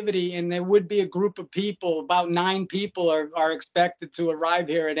activity and there would be a group of people. About 9 people are expected to arrive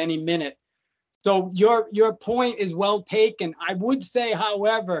here at any minute. So your point is well taken. I would say,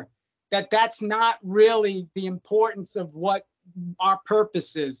 however, that that's not really the importance of what our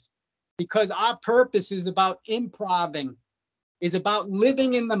purpose is, because our purpose is about improving, is about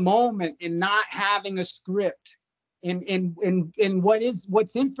living in the moment and not having a script. And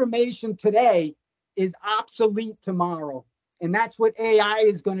what's information today is obsolete tomorrow. And that's what AI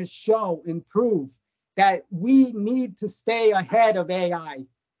is going to show and prove, that we need to stay ahead of AI.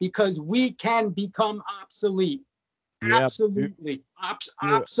 Because we can become obsolete. Yeah, absolutely.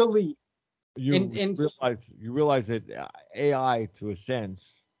 Obsolete. You realize that AI, to a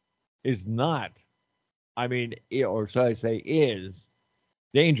sense, is not, or should I say, is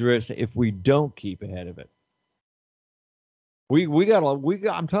dangerous if we don't keep ahead of it.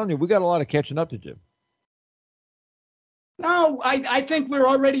 I'm telling you, we got a lot of catching up to do. No, I think we're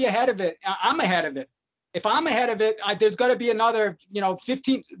already ahead of it. I'm ahead of it. If I'm ahead of it, there's got to be another,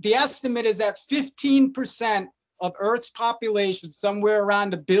 15. The estimate is that 15% of Earth's population, somewhere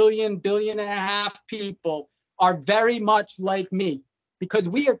around 1 billion, 1.5 billion people, are very much like me, because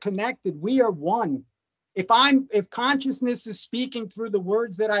we are connected. We are one. If consciousness is speaking through the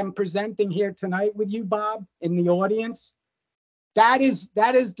words that I'm presenting here tonight with you, Bob, in the audience, that is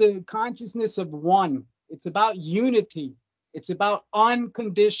the consciousness of one. It's about unity. It's about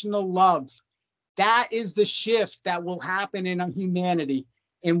unconditional love. That is the shift that will happen in humanity.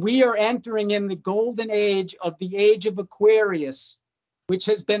 And we are entering in the golden age of the age of Aquarius, which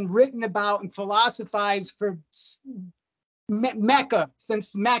has been written about and philosophized for since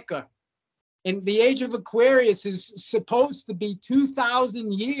Mecca. And the age of Aquarius is supposed to be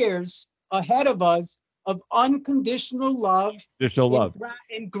 2,000 years ahead of us of unconditional love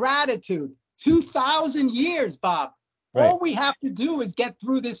and gratitude. 2,000 years, Bob. Right. All we have to do is get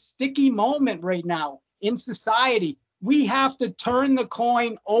through this sticky moment right now in society. We have to turn the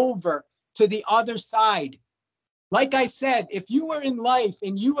coin over to the other side. Like I said, if you were in life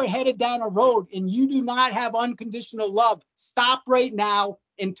and you were headed down a road and you do not have unconditional love, stop right now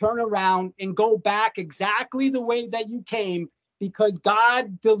and turn around and go back exactly the way that you came, because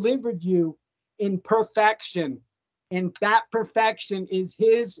God delivered you in perfection. And that perfection is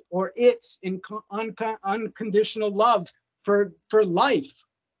his or its unconditional love for life.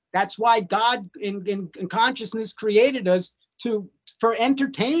 That's why God in consciousness created us for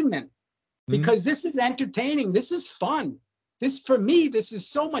entertainment, because this is entertaining. This is fun. For me, this is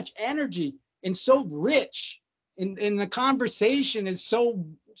so much energy and so rich. And the conversation is so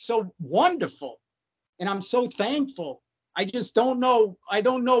wonderful. And I'm so thankful. I just don't know. I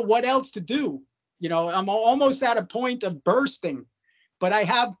don't know what else to do. I'm almost at a point of bursting, but I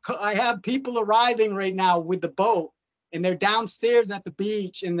have people arriving right now with the boat, and they're downstairs at the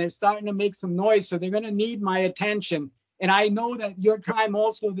beach and they're starting to make some noise. So they're going to need my attention. And I know that your time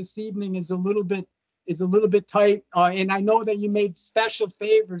also this evening is a little bit tight. And I know that you made special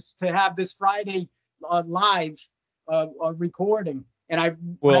favors to have this Friday live recording. And I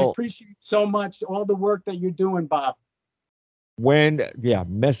Well, appreciate so much all the work that you're doing, Bob.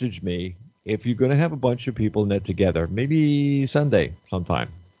 Message me if you're going to have a bunch of people net together, maybe Sunday sometime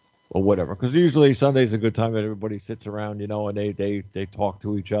or whatever. Because usually Sunday's a good time that everybody sits around, and they talk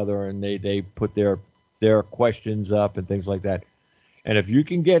to each other and they put their questions up and things like that. And if you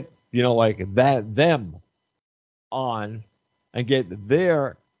can get, like them on and get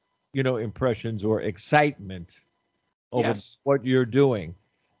their, impressions or excitement over Yes. what you're doing,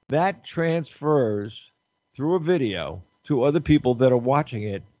 that transfers through a video to other people that are watching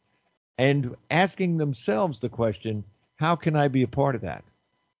it and asking themselves the question, how can I be a part of that?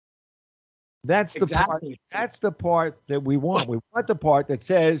 That's the part. Exactly. That's the part that we want. We want the part that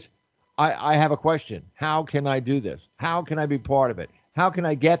says, I have a question. How can I do this? How can I be part of it? How can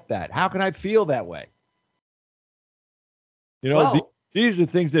I get that? How can I feel that way? These are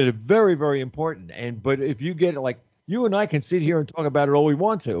things that are very, very important. But if you get like, you and I can sit here and talk about it all we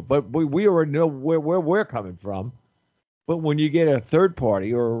want to, but we already know where we're coming from. But when you get a third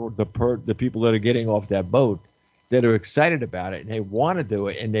party or the people that are getting off that boat that are excited about it and they want to do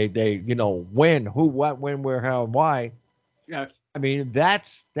it and they when, who, what, when, where, how, and why. Yes. I mean,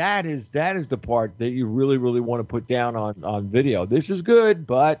 that is the part that you really, really want to put down on video. This is good,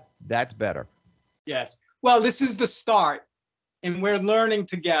 but that's better. Yes. Well, this is the start, and we're learning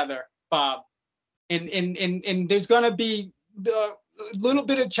together, Bob. And there's going to be a little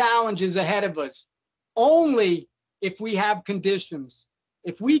bit of challenges ahead of us. Only if we have conditions.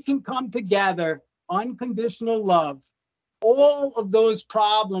 If we can come together, unconditional love, all of those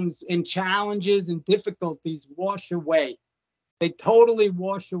problems and challenges and difficulties wash away. They totally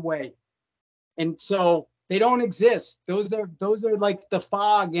wash away. And so they don't exist. Those are like the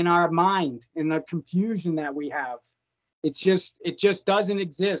fog in our mind and the confusion that we have. It just doesn't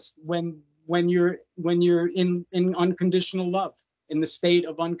exist when you're in unconditional love, in the state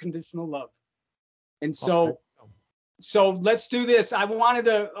of unconditional love. And so let's do this.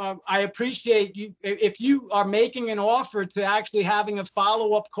 I appreciate you. If you are making an offer to actually having a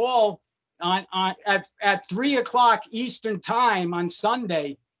follow-up call at 3:00 Eastern time on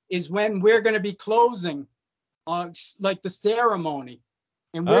Sunday is when we're going to be closing, like the ceremony.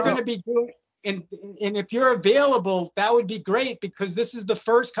 And we're going to be doing, and if you're available, that would be great, because this is the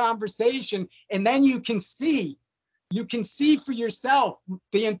first conversation. And then you can see for yourself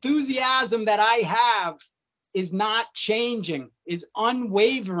the enthusiasm that I have is not changing, is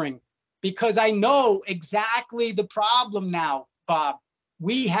unwavering, because I know exactly the problem now, Bob.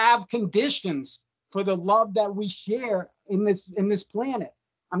 We have conditions for the love that we share in this planet.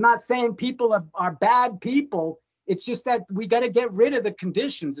 I'm not saying people are bad people. It's just that we got to get rid of the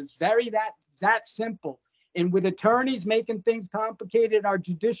conditions. It's very that simple. And with attorneys making things complicated, our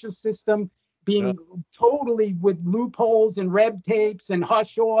judicial system being totally with loopholes and red tapes and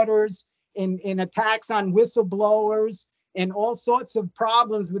hush orders, and attacks on whistleblowers and all sorts of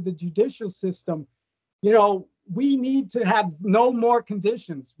problems with the judicial system. We need to have no more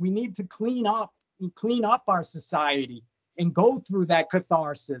conditions. We need to clean up our society and go through that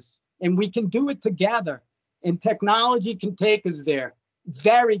catharsis. And we can do it together. And technology can take us there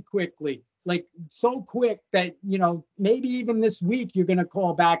very quickly, like so quick that, maybe even this week you're going to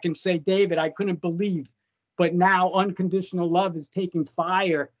call back and say, David, I couldn't believe. But now unconditional love is taking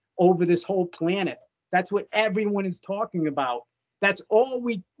fire over this whole planet. That's what everyone is talking about. That's all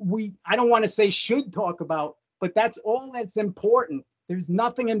we I don't want to say should talk about, but that's all that's important. There's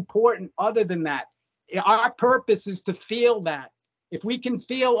nothing important other than that. Our purpose is to feel that. If we can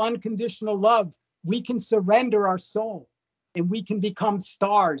feel unconditional love, we can surrender our soul and we can become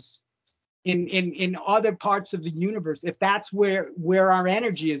stars in other parts of the universe, if that's where our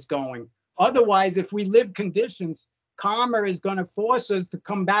energy is going. Otherwise, if we live conditions, karma is going to force us to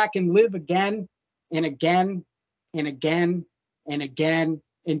come back and live again and again and again and again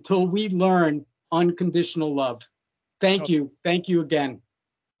until we learn unconditional love. Thank you. Thank you again.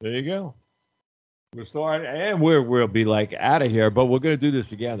 There you go. We're sorry, and we'll be like out of here, but we're going to do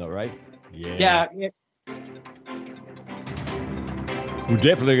this again, though, right? Yeah. We're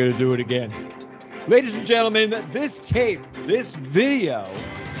definitely going to do it again. Ladies and gentlemen, this video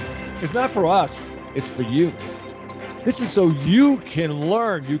is not for us. It's for you. This is so you can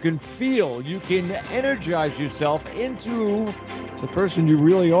learn, you can feel, you can energize yourself into the person you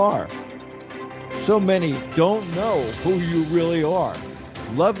really are. So many don't know who you really are.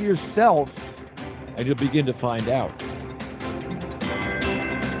 Love yourself, and you'll begin to find out.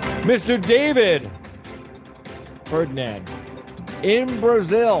 Mr. David Ferdinand in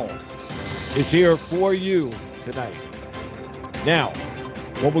Brazil is here for you tonight. Now,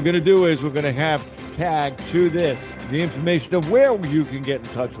 what we're going to do is we're going to have tag to this the information of where you can get in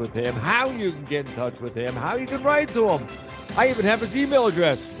touch with him, how you can get in touch with him, how you can write to him. I even have his email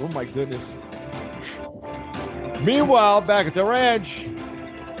address. Oh, my goodness. Meanwhile, back at the ranch,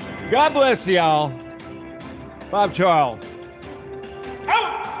 God bless y'all. Bob Charles.